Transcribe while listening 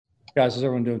Guys, how's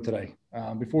everyone doing today?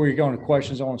 Before we go into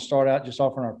questions, I want to start out just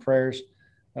offering our prayers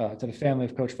to the family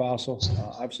of Coach Fossil.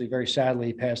 Obviously, very sadly,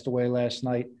 he passed away last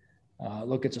night.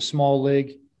 Look, it's a small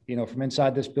league, from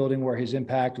inside this building where his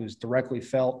impact was directly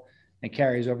felt and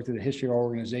carries over through the history of our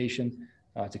organization,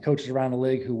 to coaches around the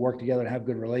league who work together and have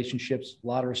good relationships. A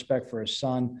lot of respect for his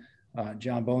son,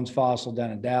 John Bones Fossil,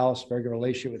 down in Dallas. Very good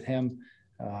relationship with him.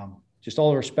 Just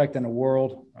all the respect in the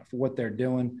world for what they're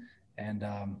doing. And,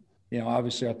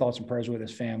 obviously our thoughts and prayers with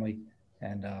his family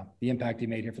and the impact he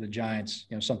made here for the Giants,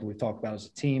 something we've talked about as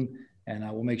a team, and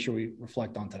we'll make sure we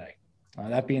reflect on today.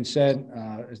 That being said,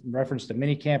 in reference to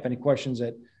minicamp, any questions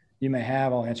that you may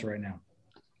have, I'll answer right now.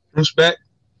 Respect.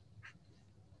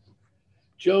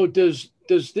 Joe, does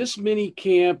this mini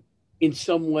camp in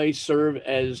some way serve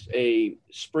as a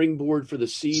springboard for the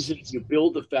season? You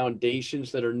build the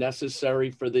foundations that are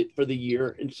necessary for the year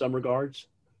in some regards?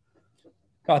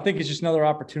 I think it's just another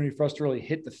opportunity for us to really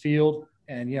hit the field.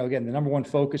 And, again, the number one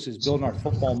focus is building our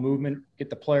football movement, get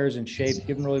the players in shape,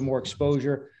 give them really more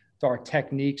exposure to our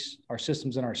techniques, our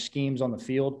systems, and our schemes on the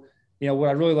field. What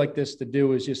I'd really like this to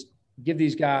do is just give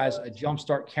these guys a jump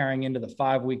start carrying into the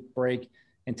 5-week break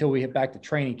until we hit back to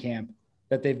training camp,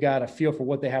 that they've got a feel for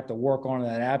what they have to work on in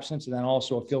that absence, and then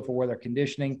also a feel for where their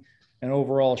conditioning and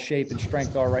overall shape and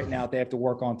strength are right now that they have to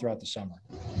work on throughout the summer.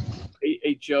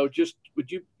 Hey Joe, just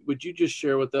would you just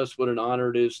share with us what an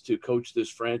honor it is to coach this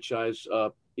franchise,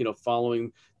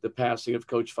 following the passing of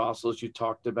Coach Fossil, as you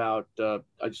talked about?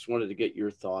 I just wanted to get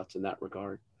your thoughts in that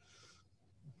regard.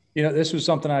 This was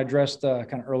something I addressed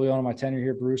kind of early on in my tenure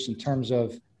here, Bruce, in terms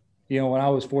of, when I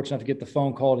was fortunate enough to get the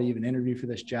phone call to even interview for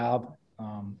this job.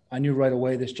 I knew right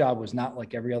away this job was not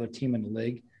like every other team in the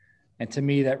league. And to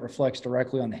me, that reflects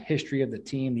directly on the history of the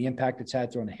team, the impact it's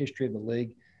had through on the history of the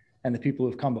league and the people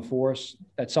who've come before us.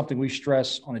 That's something we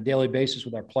stress on a daily basis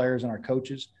with our players and our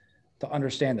coaches, to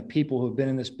understand the people who have been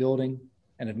in this building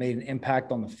and have made an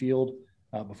impact on the field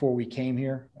before we came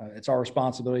here. It's our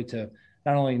responsibility to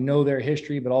not only know their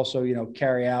history, but also,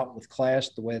 carry out with class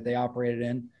the way that they operated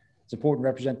in. It's important to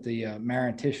represent the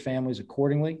Mara Tisch families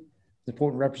accordingly. It's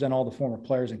important to represent all the former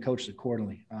players and coaches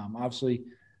accordingly. Obviously,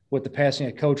 with the passing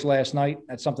of Coach last night,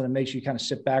 that's something that makes you kind of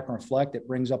sit back and reflect. It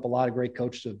brings up a lot of great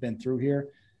coaches who have been through here.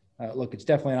 Look, it's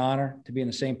definitely an honor to be in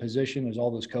the same position as all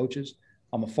those coaches.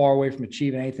 I'm far away from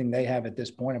achieving anything they have at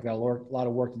this point. I've got a lot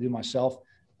of work to do myself,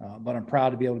 but I'm proud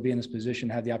to be able to be in this position,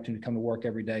 have the opportunity to come to work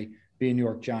every day, be a New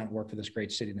York Giant, work for this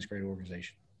great city and this great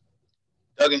organization.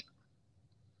 Duggan.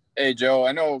 Hey, Joe,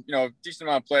 I know, a decent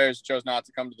amount of players chose not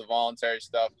to come to the voluntary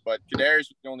stuff, but Kadarius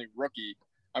was the only rookie.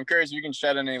 I'm curious if you can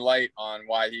shed any light on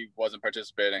why he wasn't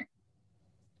participating.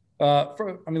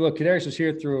 Look, Kadarius was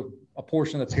here through a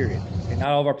portion of the period. Okay, not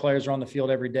all of our players are on the field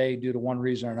every day due to one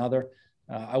reason or another.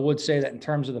 I would say that in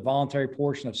terms of the voluntary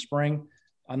portion of spring,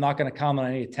 I'm not going to comment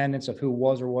on any attendance of who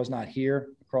was or was not here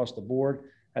across the board.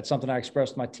 That's something I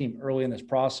expressed to my team early in this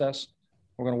process.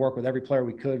 We're going to work with every player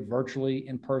we could, virtually,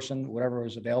 in person, whatever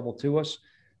was available to us.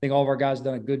 I think all of our guys have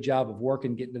done a good job of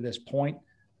working, getting to this point.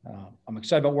 I'm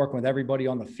excited about working with everybody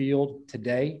on the field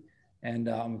today, and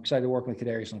I'm excited to work with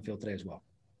Kadarius on the field today as well.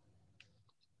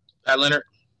 Pat Leonard.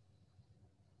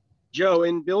 Joe,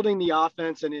 in building the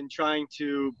offense and in trying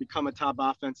to become a top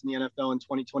offense in the NFL in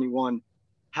 2021,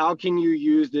 how can you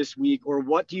use this week, or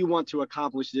what do you want to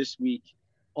accomplish this week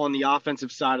on the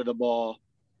offensive side of the ball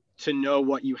to know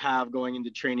what you have going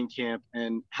into training camp,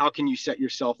 and how can you set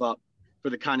yourself up for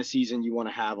the kind of season you want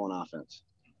to have on offense?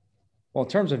 Well, in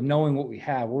terms of knowing what we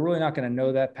have, we're really not going to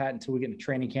know that, Pat, until we get into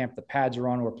training camp. The pads are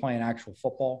on, we're playing actual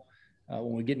football.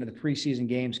 When we get into the preseason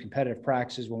games, competitive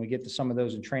practices, when we get to some of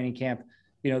those in training camp,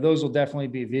 those will definitely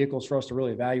be vehicles for us to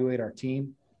really evaluate our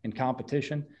team in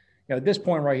competition. At this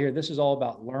point right here, this is all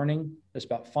about learning, this is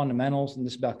about fundamentals, and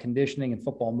this is about conditioning and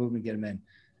football movement, get them in.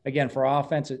 Again, for our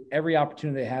offense, every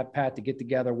opportunity they have, Pat, to get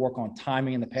together, work on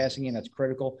timing in the passing game, that's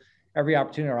critical. Every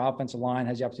opportunity our offensive line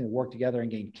has the opportunity to work together and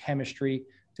gain chemistry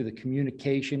to the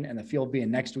communication and the field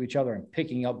being next to each other and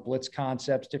picking up blitz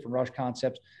concepts, different rush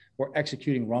concepts. We're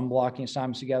executing run blocking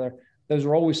assignments together. Those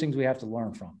are always things we have to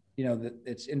learn from.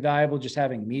 It's invaluable just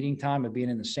having meeting time and being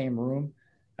in the same room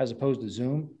as opposed to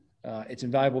Zoom. It's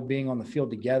invaluable being on the field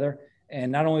together,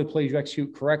 and not only the plays you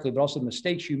execute correctly, but also the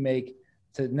mistakes you make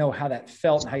to know how that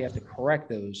felt and how you have to correct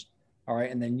those. All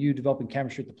right. And then you developing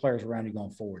chemistry with the players around you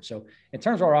going forward. So in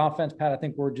terms of our offense, Pat, I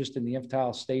think we're just in the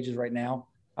infantile stages right now.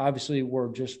 Obviously,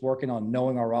 we're just working on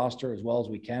knowing our roster as well as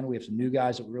we can. We have some new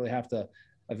guys that we really have to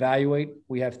evaluate.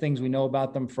 We have things we know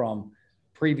about them from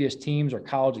previous teams or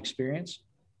college experience.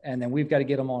 And then we've got to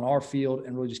get them on our field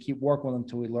and really just keep working with them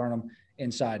until we learn them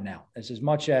inside and out. It's as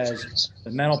much as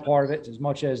the mental part of it, as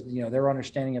much as, their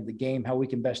understanding of the game, how we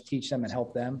can best teach them and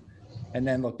help them. And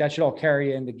then look, that should all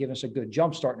carry in to give us a good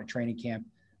jump start in a training camp.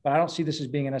 But I don't see this as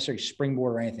being a necessary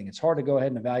springboard or anything. It's hard to go ahead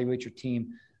and evaluate your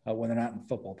team when they're not in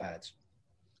football pads.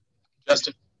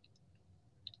 Justin.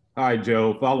 Hi,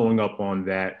 Joe. Following up on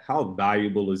that, how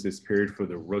valuable is this period for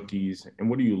the rookies? And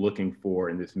what are you looking for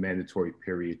in this mandatory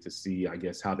period to see, I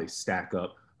guess, how they stack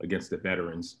up against the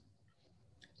veterans?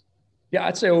 Yeah,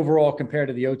 I'd say overall, compared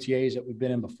to the OTAs that we've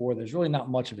been in before, there's really not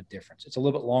much of a difference. It's a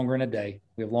little bit longer in a day.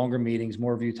 We have longer meetings,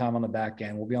 more review time on the back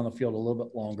end. We'll be on the field a little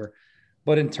bit longer.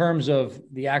 But in terms of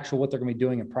the actual what they're going to be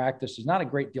doing in practice, there's not a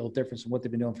great deal of difference in what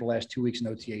they've been doing for the last 2 weeks in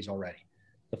OTAs already.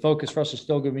 The focus for us is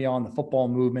still going to be on the football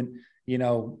movement,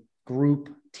 group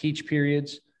teach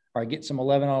periods, or get some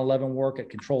 11-on-11 work at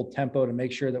controlled tempo to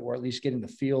make sure that we're at least getting the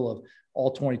feel of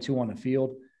all 22 on the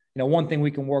field. One thing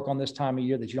we can work on this time of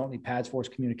year that you don't need pads for is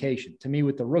communication. To me,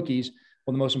 with the rookies,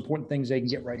 one of the most important things they can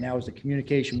get right now is the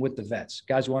communication with the vets,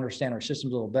 guys who understand our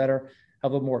systems a little better,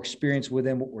 have a little more experience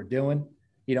within what we're doing,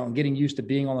 and getting used to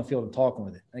being on the field and talking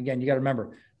with it. And again, you got to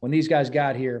remember, when these guys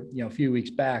got here, a few weeks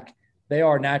back, they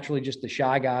are naturally just the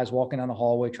shy guys walking down the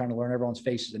hallway trying to learn everyone's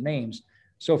faces and names.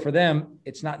 So for them,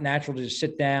 it's not natural to just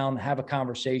sit down, have a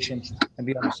conversation, and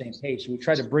be on the same page. So we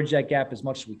try to bridge that gap as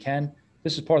much as we can.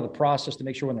 This is part of the process to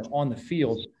make sure when they're on the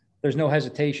field, there's no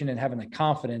hesitation in having the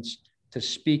confidence to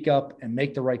speak up and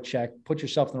make the right check, put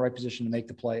yourself in the right position to make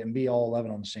the play, and be all 11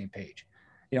 on the same page.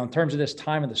 In terms of this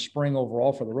time of the spring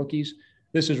overall for the rookies,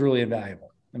 this is really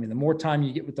invaluable. I mean, the more time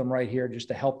you get with them right here just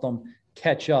to help them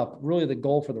catch up, really the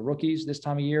goal for the rookies this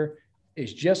time of year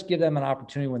is just give them an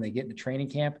opportunity when they get into training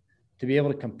camp to be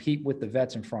able to compete with the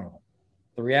vets in front of them.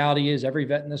 The reality is every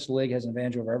vet in this league has an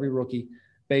advantage over every rookie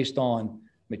based on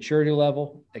maturity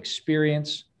level,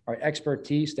 experience, or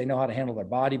expertise. They know how to handle their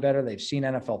body better. They've seen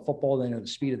NFL football. They know the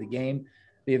speed of the game.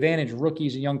 The advantage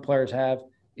rookies and young players have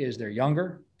is they're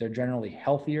younger, they're generally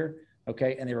healthier,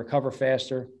 okay, and they recover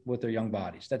faster with their young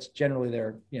bodies. That's generally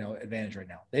their, advantage right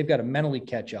now. They've got to mentally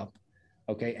catch up,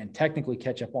 okay, and technically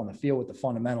catch up on the field with the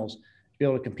fundamentals to be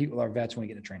able to compete with our vets when we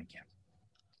get to training camp.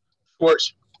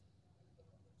 Schwartz.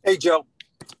 Hey, Joe.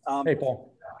 Hey, Paul.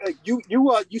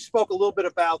 You spoke a little bit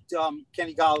about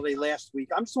Kenny Golladay last week.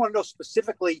 I just want to know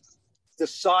specifically the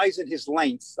size and his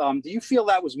length. Do you feel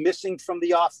that was missing from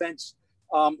the offense?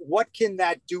 What can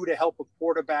that do to help a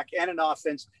quarterback and an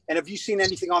offense? And have you seen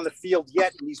anything on the field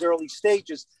yet in these early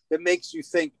stages that makes you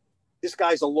think this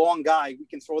guy's a long guy, we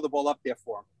can throw the ball up there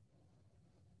for him?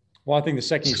 Well, I think the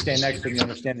second you stand next to him, you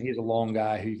understand that he's a long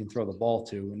guy who you can throw the ball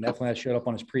to. And definitely that showed up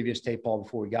on his previous tape ball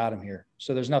before we got him here.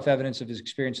 So there's enough evidence of his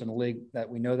experience in the league that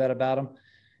we know that about him.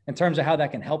 In terms of how that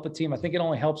can help a team, I think it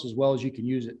only helps as well as you can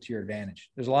use it to your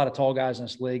advantage. There's a lot of tall guys in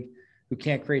this league who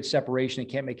can't create separation and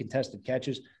can't make contested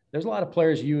catches. There's a lot of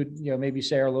players you would maybe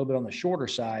say are a little bit on the shorter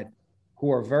side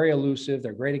who are very elusive.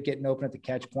 They're great at getting open at the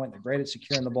catch point. They're great at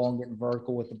securing the ball and getting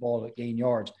vertical with the ball to gain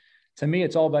yards. To me,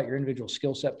 it's all about your individual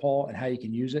skill set, Paul, and how you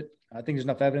can use it. I think there's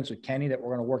enough evidence with Kenny that we're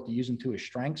going to work to use him to his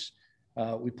strengths.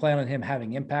 We plan on him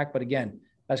having impact, but again,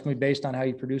 that's going to be based on how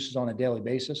he produces on a daily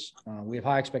basis. We have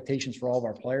high expectations for all of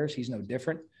our players. He's no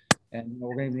different, and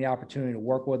we're going to give him the opportunity to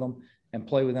work with them and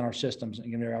play within our systems and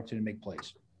give him the opportunity to make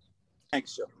plays.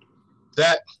 Thanks, Joe.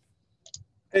 Zach.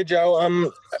 Hey, Joe.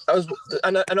 I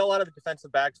know a lot of the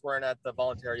defensive backs weren't at the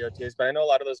voluntary OTAs, but I know a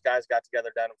lot of those guys got together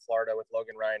down in Florida with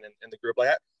Logan Ryan and the group.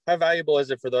 Like, how valuable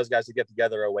is it for those guys to get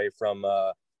together away from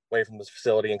this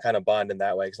facility and kind of bond in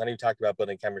that way? Because I know you talked about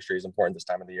building chemistry is important this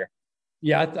time of the year.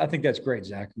 Yeah, I think that's great,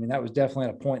 Zach. I mean, that was definitely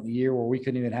at a point in the year where we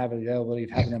couldn't even have the availability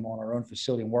of having them on our own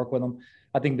facility and work with them.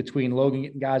 I think between Logan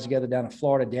getting guys together down in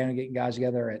Florida, Daniel getting guys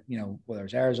together at, whether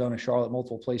it's Arizona, Charlotte,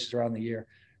 multiple places around the year.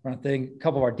 I think a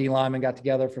couple of our D linemen got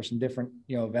together for some different,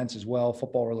 events as well,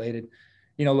 football related.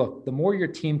 Look, the more your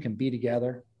team can be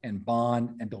together and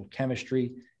bond and build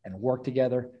chemistry and work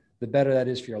together, the better that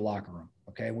is for your locker room.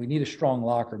 Okay. We need a strong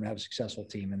locker room to have a successful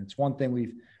team. And it's one thing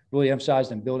we've really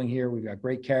emphasized in building here. We've got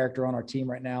great character on our team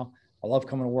right now. I love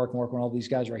coming to work and working with all these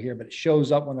guys right here, but it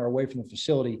shows up when they're away from the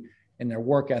facility in their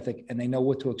work ethic and they know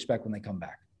what to expect when they come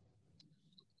back.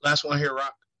 Last one here,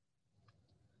 Rock.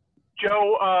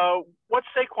 Joe, what's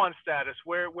Saquon's status?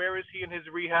 Where is he in his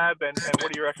rehab, and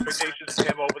what are your expectations for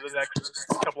him over the next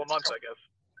couple of months, I guess?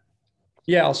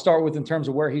 Yeah, I'll start with in terms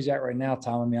of where he's at right now,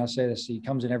 Tom. I mean, I'll say this. He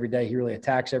comes in every day. He really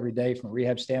attacks every day from a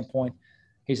rehab standpoint.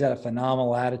 He's had a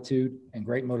phenomenal attitude and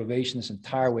great motivation this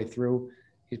entire way through.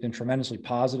 He's been tremendously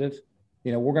positive.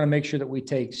 We're going to make sure that we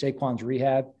take Saquon's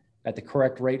rehab at the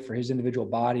correct rate for his individual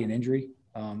body and injury.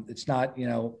 It's not,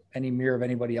 any mirror of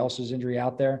anybody else's injury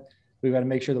out there. We've got to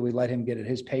make sure that we let him get at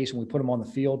his pace when we put him on the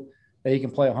field. that he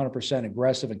can play 100%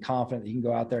 aggressive and confident that he can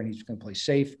go out there and he's going to play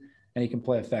safe and he can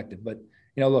play effective. But,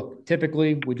 you know, look,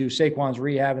 typically we do Saquon's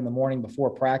rehab in the morning before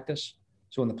practice.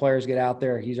 So when the players get out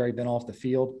there, he's already been off the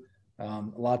field. A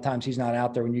lot of times he's not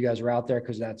out there when you guys are out there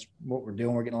because that's what we're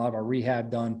doing. We're getting a lot of our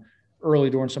rehab done early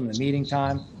during some of the meeting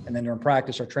time. And then during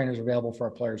practice, our trainers are available for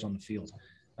our players on the field.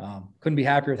 Couldn't be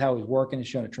happier with how he's working. He's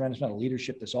shown a tremendous amount of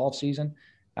leadership this offseason.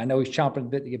 I know he's chomping a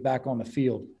bit to get back on the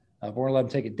field. But we're going to let him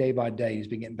take it day by day. He's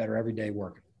been getting better every day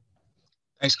working.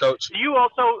 Thanks, Coach. Do you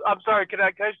also, I'm sorry, can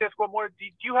I just ask one more? Do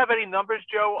you have any numbers,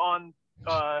 Joe, on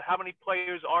how many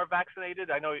players are vaccinated?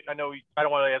 I know I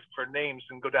don't want to ask for names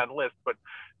and go down the list, but,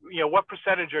 you know, what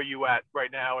percentage are you at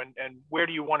right now, and where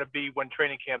do you want to be when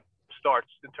training camp starts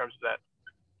in terms of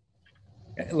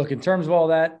that? Look, in terms of all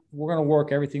that, we're going to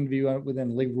work everything to be within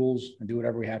the league rules and do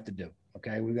whatever we have to do.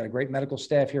 Okay. We've got a great medical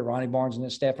staff here. Ronnie Barnes and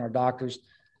his staff and our doctors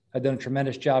have done a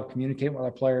tremendous job communicating with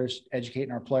our players,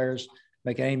 educating our players,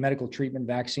 making any medical treatment,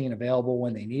 vaccine available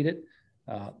when they need it.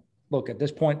 Look, at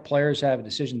this point, players have a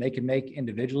decision they can make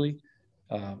individually.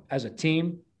 As a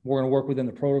team, we're going to work within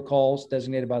the protocols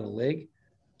designated by the league.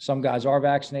 Some guys are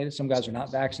vaccinated, some guys are not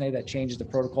vaccinated. That changes the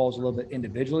protocols a little bit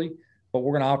individually, but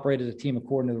we're going to operate as a team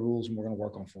according to the rules, and we're going to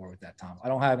work on forward with that, Tom. I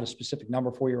don't have a specific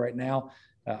number for you right now.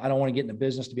 I don't want to get in the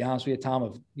business, to be honest with you, Tom,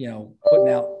 of, you know, putting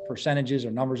out percentages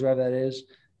or numbers, whatever that is.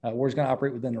 We're just going to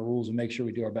operate within the rules and make sure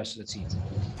we do our best as a team.